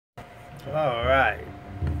All right.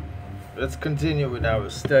 Let's continue with our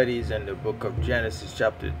studies in the book of Genesis,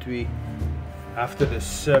 chapter 3. After the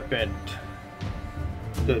serpent,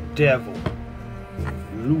 the devil,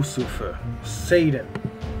 Lucifer, Satan,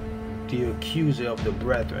 the accuser of the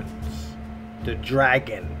brethren, the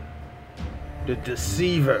dragon, the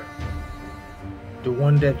deceiver, the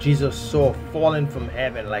one that Jesus saw falling from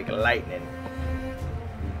heaven like lightning,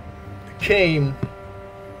 came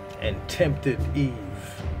and tempted Eve.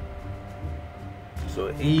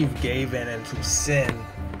 So Eve gave in into sin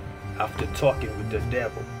after talking with the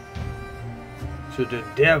devil. So the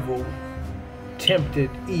devil tempted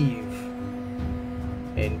Eve,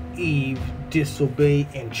 and Eve disobeyed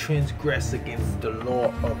and transgressed against the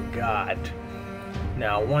law of God.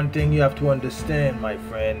 Now, one thing you have to understand, my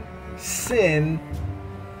friend, sin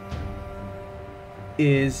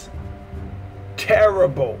is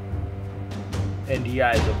terrible in the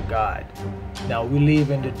eyes of God. Now, we live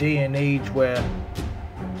in the day and age where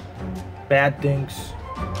bad things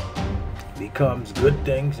becomes good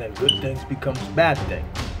things and good things becomes bad things.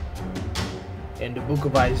 In the book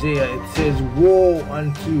of Isaiah, it says, "Woe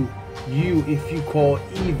unto you if you call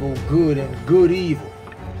evil good and good evil."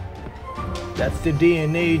 That's the day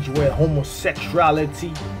and age where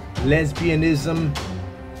homosexuality, lesbianism,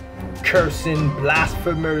 cursing,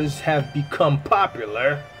 blasphemers have become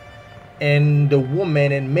popular, and the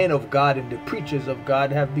women and men of God and the preachers of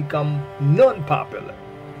God have become non-popular.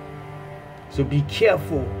 So be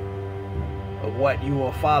careful of what you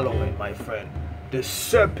are following, my friend. The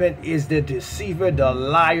serpent is the deceiver, the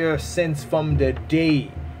liar, since from the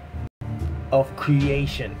day of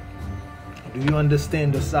creation. Do you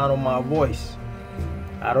understand the sound of my voice?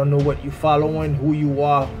 I don't know what you're following, who you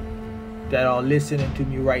are that are listening to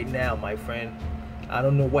me right now, my friend. I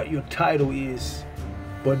don't know what your title is,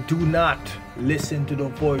 but do not listen to the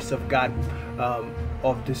voice of God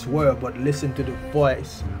of this world, but listen to the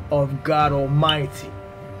voice of God Almighty,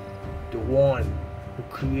 the one who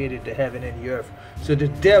created the heaven and the earth. So the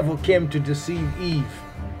devil came to deceive Eve.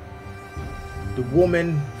 The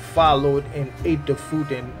woman followed and ate the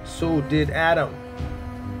fruit, and so did Adam.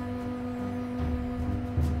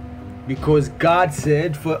 Because God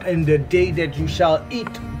said, "For in the day that you shall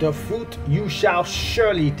eat the fruit, you shall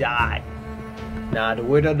surely die." Now, the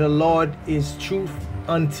word of the Lord is truth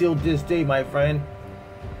until this day, my friend.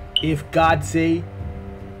 If God say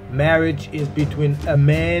marriage is between a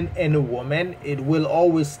man and a woman, it will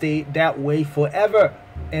always stay that way forever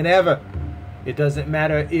and ever. It doesn't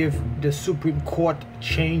matter if the Supreme Court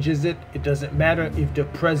changes it. It doesn't matter if the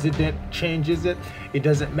president changes it. It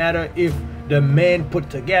doesn't matter if the men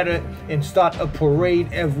put together and start a parade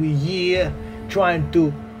every year trying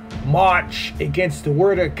to march against the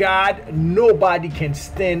word of God. Nobody can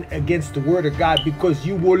stand against the word of God, because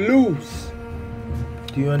you will lose.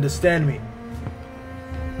 Do you understand me?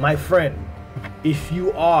 My friend, if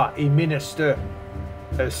you are a minister,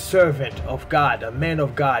 a servant of God, a man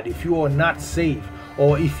of God, if you are not saved,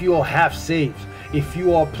 or if you are half saved, if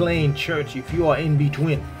you are playing church, if you are in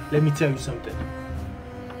between, let me tell you something.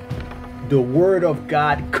 The word of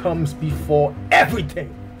God comes before everything.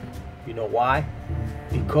 You know why?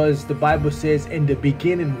 Because the Bible says, "In the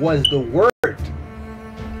beginning was the Word,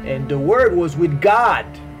 and the Word was with God,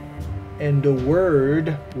 and the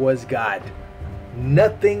Word was God."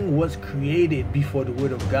 Nothing was created before the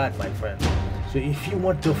word of God, my friend. So if you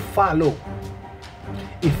want to follow,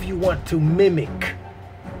 if you want to mimic,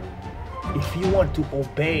 if you want to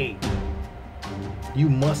obey, you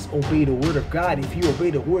must obey the word of God. If you obey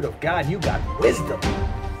the word of God, you got wisdom.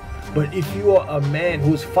 But if you are a man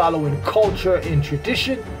who's following culture and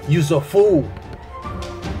tradition, you're a fool,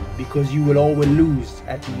 because you will always lose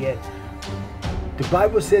at the end. The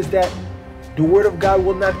Bible says that the word of God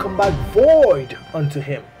will not come back void unto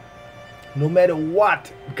him. No matter what,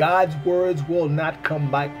 God's words will not come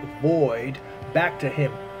back void back to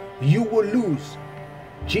him. You will lose.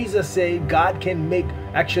 Jesus said God can make,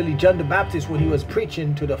 actually John the Baptist, when he was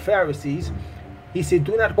preaching to the Pharisees, he said,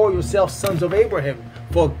 "Do not call yourselves sons of Abraham,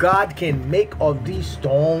 for God can make of these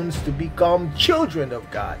stones to become children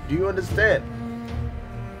of God." Do you understand?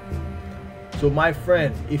 So my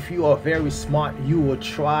friend, if you are very smart, you will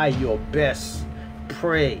try your best,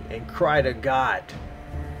 pray and cry to God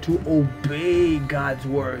to obey God's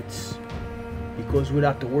words. Because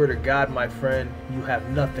without the word of God, my friend, you have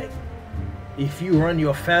nothing. If you run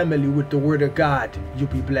your family with the word of God, you'll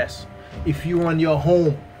be blessed. If you run your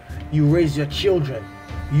home, you raise your children,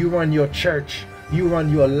 you run your church, you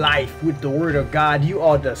run your life with the word of God, you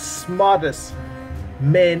are the smartest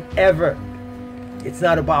man ever. It's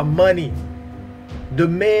not about money. The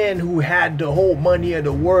man who had the whole money of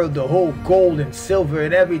the world, the whole gold and silver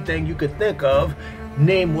and everything you could think of,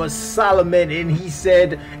 name was Solomon. And he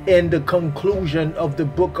said in the conclusion of the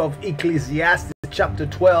book of Ecclesiastes chapter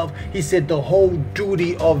 12, he said the whole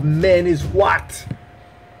duty of men is what?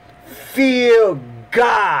 Fear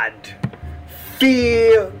God.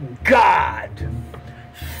 Fear God.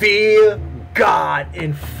 Fear God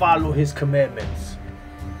and follow his commandments.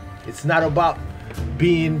 It's not about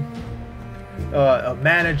being a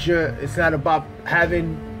manager. It's not about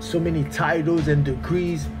having so many titles and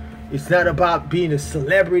degrees. It's not about being a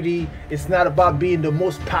celebrity. It's not about being the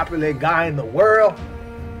most popular guy in the world.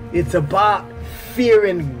 It's about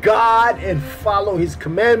fearing God and follow his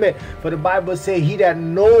commandment. For the Bible says, he that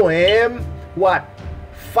know him, what?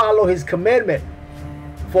 Follow his commandment.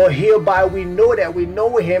 For hereby we know that we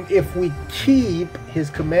know him if we keep his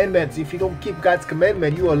commandments. If you don't keep God's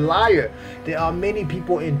commandment, you're a liar. There are many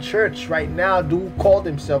people in church right now who call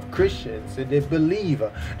themselves Christians and they believe.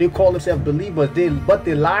 They call themselves believers, but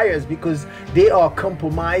they're liars because they are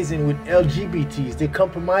compromising with LGBTs. They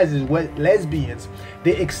compromise with lesbians.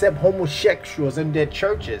 They accept homosexuals in their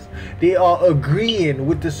churches. They are agreeing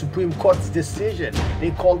with the Supreme Court's decision.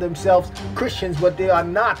 They call themselves Christians, but they are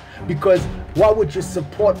not, because why would you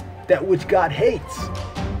support that which God hates?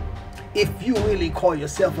 If you really call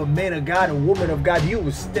yourself a man of God, a woman of God, you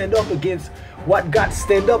would stand up against what God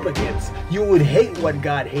stand up against. You would hate what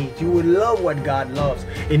God hates. You would love what God loves.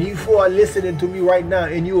 And if you are listening to me right now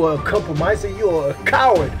and you are a compromiser, you are a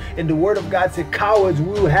coward. And the word of God said cowards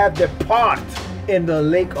will have their part in the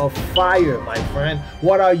lake of fire, my friend.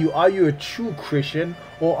 What are you? Are you a true Christian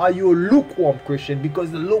or are you a lukewarm Christian?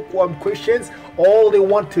 Because the lukewarm Christians, all they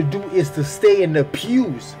want to do is to stay in the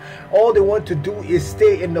pews. All they want to do is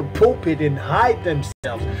stay in the pulpit and hide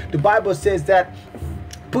themselves. The Bible says that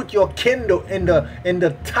put your candle in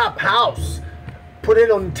the top house. Put it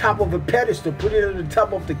on top of a pedestal. Put it on the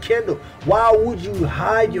top of the candle. Why would you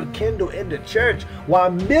hide your candle in the church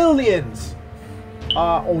while millions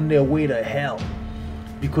are on their way to hell?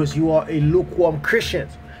 Because you are a lukewarm Christian.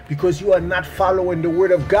 Because you are not following the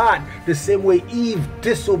word of God the same way Eve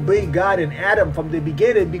disobeyed God and Adam from the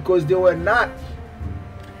beginning, because they were not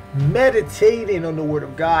meditating on the word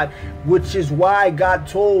of God, which is why God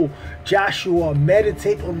told Joshua,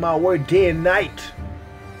 meditate on my word day and night.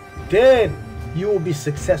 Then you will be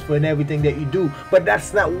successful in everything that you do. But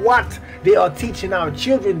that's not what they are teaching our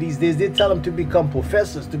children these days. They tell them to become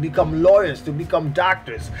professors, to become lawyers, to become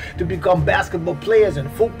doctors, to become basketball players and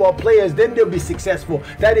football players. Then they'll be successful.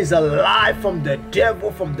 That is a lie from the devil,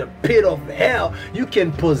 from the pit of hell. You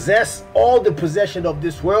can possess all the possession of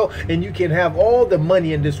this world and you can have all the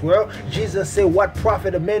money in this world. Jesus said, what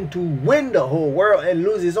profit a man to win the whole world and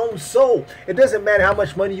lose his own soul? It doesn't matter how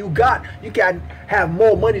much money you got. You can have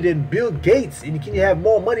more money than Bill Gates, and you can have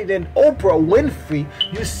more money than Oprah Winfrey.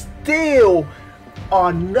 You still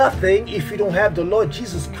are nothing if you don't have the Lord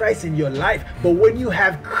Jesus Christ in your life. But when you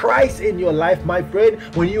have Christ in your life, my friend,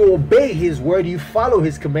 when you obey his word, you follow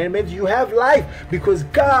his commandments, you have life, because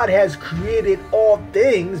God has created all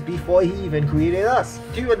things before he even created us.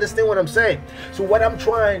 Do you understand what I'm saying? So what I'm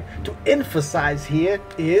trying to emphasize here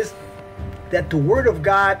is that the word of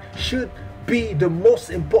God should be the most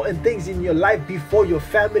important things in your life, before your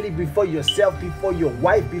family, before yourself, before your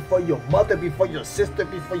wife, before your mother, before your sister,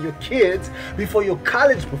 before your kids, before your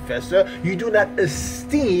college professor. You do not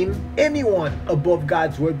esteem anyone above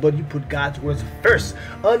God's word, but you put God's words first.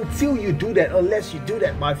 Until you do that, unless you do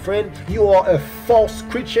that, my friend, you are a false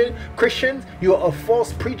Christian. You are a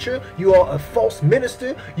false preacher. You are a false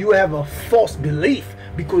minister. You have a false belief,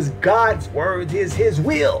 because God's word is his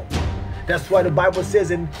will. That's why the Bible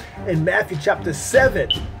says in Matthew chapter 7,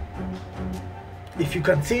 if you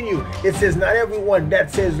continue, it says, not everyone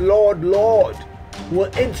that says, Lord, Lord, will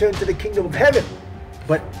enter into the kingdom of heaven,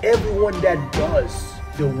 but everyone that does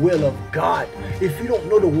the will of God. If you don't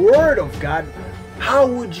know the word of God, how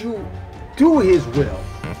would you do his will?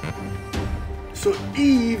 So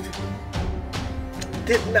Eve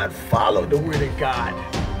did not follow the word of God.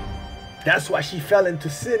 That's why she fell into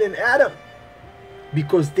sin in Adam,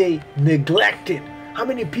 because they neglected. How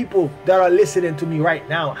many people that are listening to me right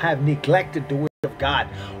now have neglected the word of God?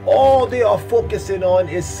 All they are focusing on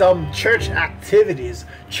is some church activities,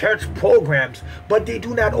 church programs, but they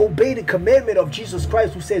do not obey the commandment of Jesus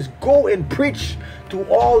Christ, who says, go and preach to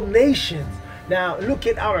all nations. Now look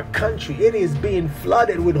at our country. It is being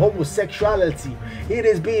flooded with homosexuality. It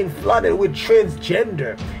is being flooded with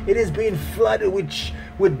transgender. It is being flooded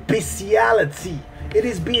with bestiality. It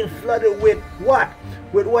is being flooded with what?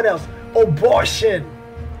 With what else? Abortion,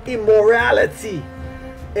 immorality.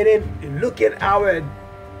 And then look at our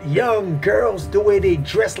young girls, the way they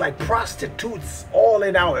dress like prostitutes, all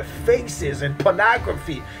in our faces, and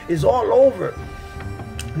pornography is all over.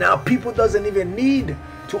 Now people doesn't even need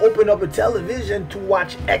to open up a television to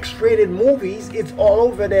watch X-rated movies. It's all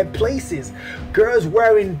over their places. Girls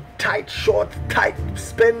wearing tight shorts, tight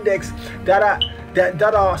spandex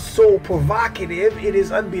that are so provocative. It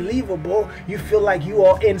is unbelievable. You feel like you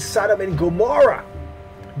are in Sodom and Gomorrah.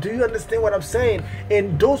 Do you understand what I'm saying?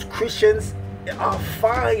 And those Christians are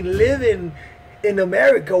fine living in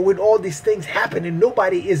America with all these things happening.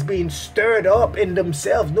 Nobody is being stirred up in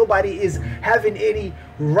themselves. Nobody is having any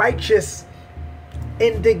righteous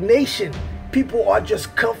indignation. People are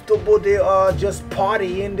just comfortable. They are just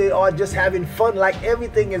partying. They are just having fun like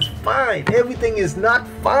everything is fine. Everything is not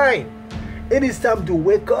fine. It is time to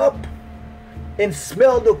wake up and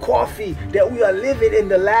smell the coffee that we are living in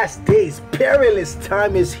the last days. Perilous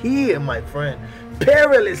time is here, my friend.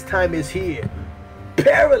 Perilous time is here.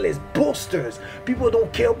 Perilous boosters. People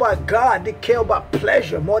don't care about God. They care about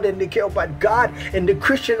pleasure more than they care about God. And the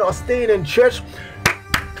Christians are staying in church,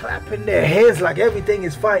 clapping their hands like everything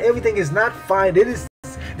is fine. Everything is not fine.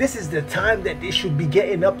 This is the time that they should be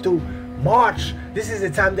getting up to march. This is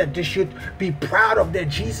the time that they should be proud of their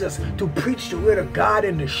Jesus, to preach the word of God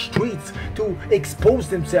in the streets, to expose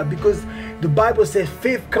themselves, because the Bible says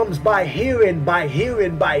faith comes by hearing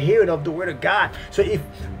of the word of God. So if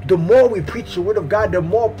the more we preach the word of God, the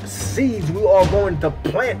more seeds we are going to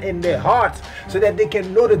plant in their hearts, so that they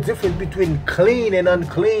can know the difference between clean and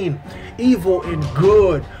unclean, evil and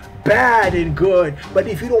good, bad and good. But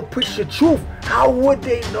if you don't preach the truth, how would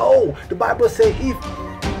they know? The Bible says,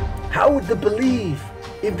 how would they believe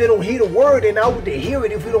if they don't hear the word? And how would they hear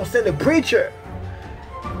it if we don't send a preacher?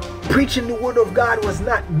 Preaching the word of God was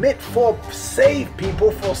not meant for saved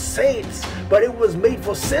people, for saints, but it was made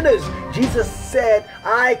for sinners. Jesus said,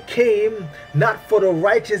 I came not for the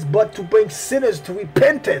righteous, but to bring sinners to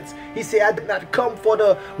repentance. He said, I did not come for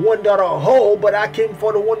the one that are whole, but I came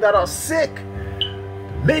for the one that are sick.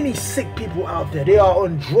 Many sick people out there. They are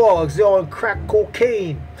on drugs. They are on crack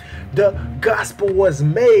cocaine. The gospel was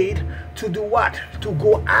made to do what? To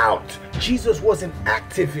go out. Jesus was an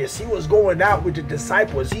activist. He was going out with the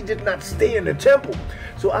disciples. He did not stay in the temple.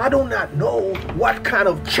 So I do not know what kind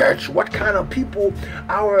of church, what kind of people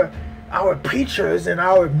our preachers and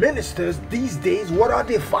our ministers these days, what are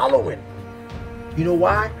they following? You know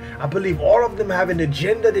why? I believe all of them have an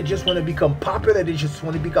agenda. They just want to become popular. They just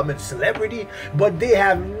want to become a celebrity. But they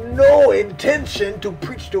have no intention to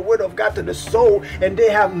preach the word of God to the soul. And they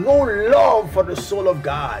have no love for the soul of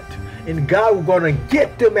God. And God is going to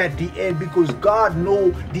get them at the end, because God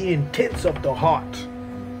knows the intents of the heart.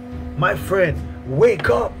 My friend, wake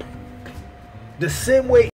up. The same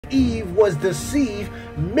way Eve was deceived,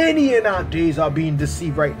 many in our days are being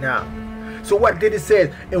deceived right now. So what did it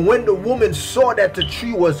say? And when the woman saw that the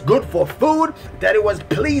tree was good for food, that it was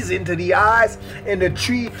pleasing to the eyes, and the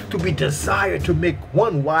tree to be desired to make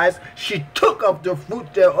one wise, she took of the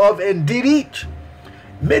fruit thereof and did eat.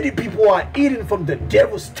 Many people are eating from the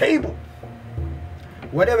devil's table.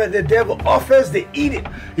 Whatever the devil offers, they eat it.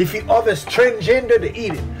 If he offers transgender, they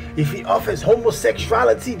eat it. If he offers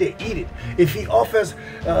homosexuality, they eat it. If he offers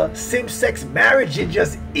same-sex marriage, they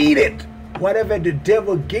just eat it. Whatever the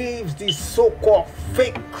devil gives these so-called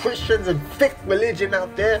fake Christians and fake religion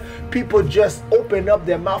out there, people just open up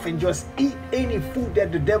their mouth and just eat any food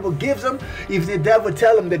that the devil gives them. If the devil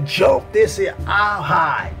tell them to jump, they say, I'll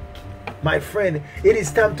hide. My friend, it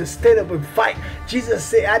is time to stand up and fight. Jesus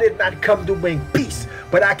said, I did not come to bring peace,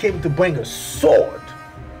 but I came to bring a sword.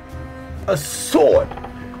 A sword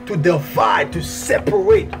to divide, to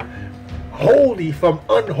separate holy from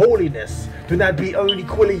unholiness. Do not be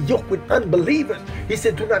unequally yoked with unbelievers. He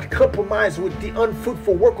said, do not compromise with the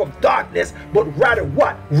unfruitful work of darkness, but rather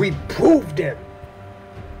what? Reprove them.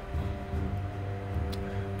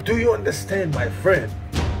 Do you understand, my friend?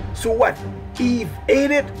 So what? Eve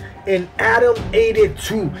ate it and Adam ate it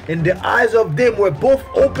too. And the eyes of them were both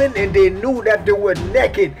open and they knew that they were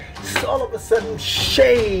naked. So all of a sudden,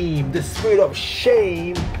 shame, the spirit of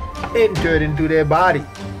shame entered into their body.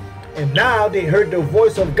 And now they heard the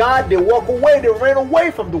voice of God. They walk away. They ran away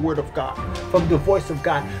from the word of God, from the voice of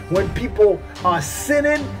God. When people are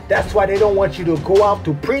sinning, that's why they don't want you to go out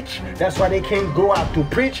to preach. That's why they can't go out to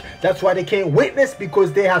preach. That's why they can't witness,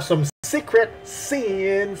 because they have some secret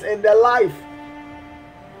sins in their life.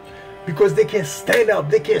 Because they can't stand up,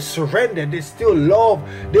 they can't surrender, they still love,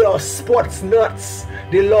 they are sports nuts.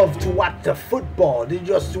 They love to watch the football, they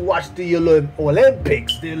just to watch the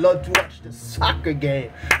Olympics, they love to watch the soccer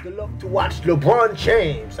game, they love to watch LeBron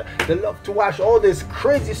James, they love to watch all this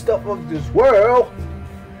crazy stuff of this world.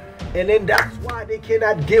 And then that's why they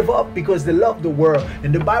cannot give up, because they love the world.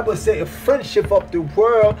 And the Bible says, a friendship of the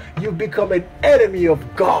world, you become an enemy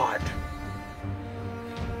of God.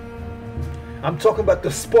 I'm talking about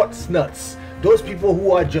the sports nuts. Those people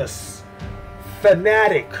who are just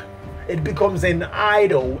fanatic. It becomes an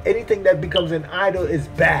idol. Anything that becomes an idol is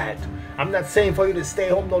bad. I'm not saying for you to stay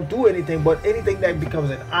home, don't do anything, but anything that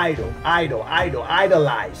becomes an idolize.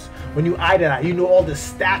 When you idolize, you know all the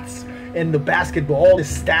stats in the basketball, all the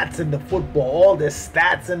stats in the football, all the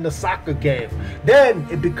stats in the soccer game. Then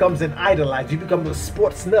it becomes an idolize. You become the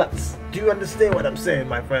sports nuts. Do you understand what I'm saying,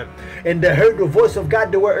 my friend? And they heard the voice of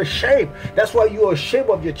God, they were ashamed. That's why you are ashamed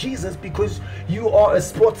of your Jesus, because you are a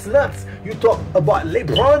sports nuts. You talk about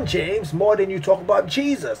LeBron James more than you talk about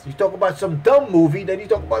Jesus. You talk about some dumb movie, then you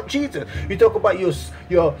talk about Jesus. You talk about your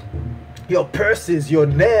purses, your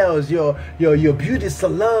nails, your beauty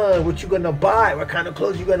salon, what you're gonna buy, what kind of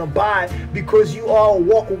clothes you're gonna buy, because you all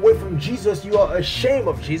walk away from Jesus. You are ashamed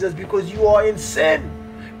of Jesus because you are in sin.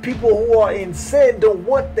 People who are in sin don't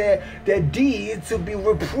want their deeds to be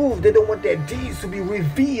reproved. They don't want their deeds to be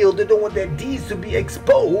revealed. They don't want their deeds to be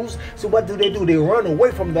exposed. So what do? They run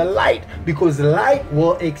away from the light, because light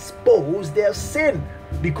will expose their sin.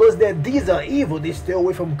 Because their deeds are evil, they stay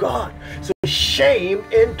away from God. So shame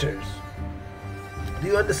enters. Do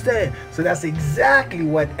you understand? So that's exactly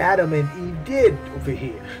what Adam and Eve did over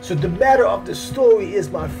here. So the matter of the story is,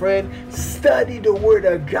 my friend, study the word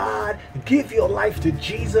of God. Give your life to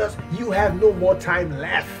Jesus. You have no more time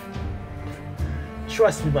left.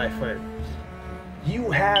 Trust me, my friend. You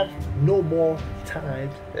have no more time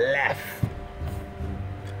left.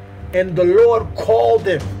 And the Lord called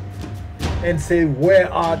him and said,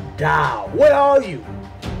 where art thou? Where are you?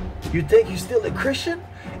 You think you're still a Christian?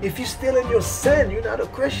 If you're still in your sin, you're not a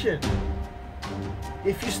Christian.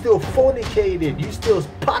 If you're still fornicating, you still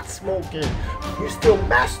pot smoking, you still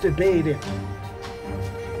masturbating,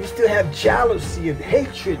 you still have jealousy and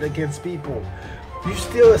hatred against people, you're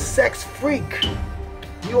still a sex freak,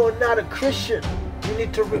 you are not a Christian. You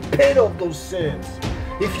need to repent of those sins.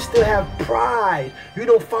 If you still have pride, you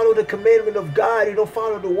don't follow the commandment of God, you don't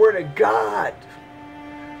follow the word of God,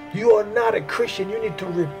 you are not a Christian. You need to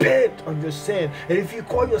repent of your sin. And if you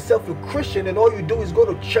call yourself a Christian and all you do is go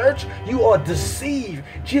to church, you are deceived.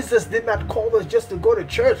 Jesus did not call us just to go to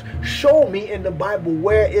church. Show me in the Bible,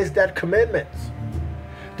 where is that commandment?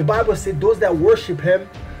 The Bible said those that worship him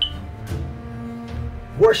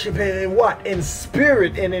in what? In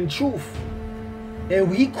spirit and in truth.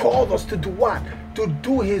 And he called us to do what? To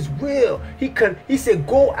do his will. He said,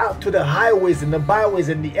 go out to the highways and the byways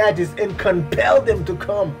and the edges and compel them to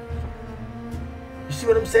come. You see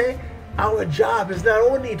what I'm saying? Our job is not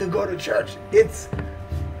only to go to church, it's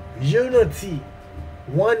unity,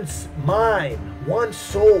 one's mind, one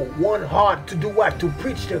soul, one heart, to do what? To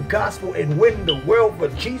preach the gospel and win the world for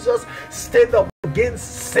Jesus. Stand up against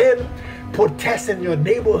sin, protest in your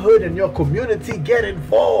neighborhood and your community, get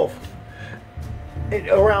involved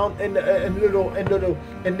around in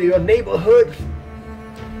your neighborhood.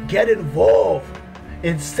 Get involved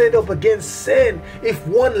and stand up against sin. If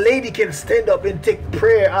one lady can stand up and take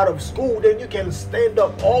prayer out of school, then you can stand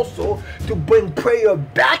up also to bring prayer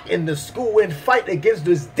back in the school and fight against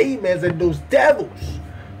those demons and those devils.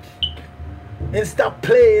 And stop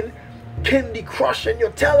playing Candy Crush on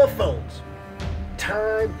your telephones.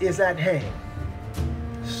 Time is at hand.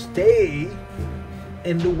 Stay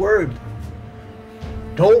in the word.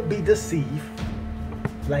 Don't be deceived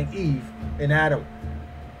like Eve and Adam.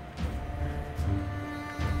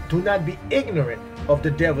 Do not be ignorant of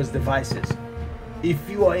the devil's devices. If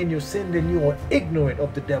you are in your sin, then you are ignorant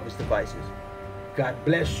of the devil's devices. God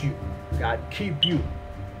bless you. God keep you.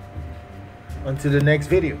 Until the next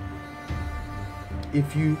video.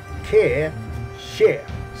 If you care, share,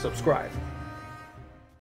 subscribe.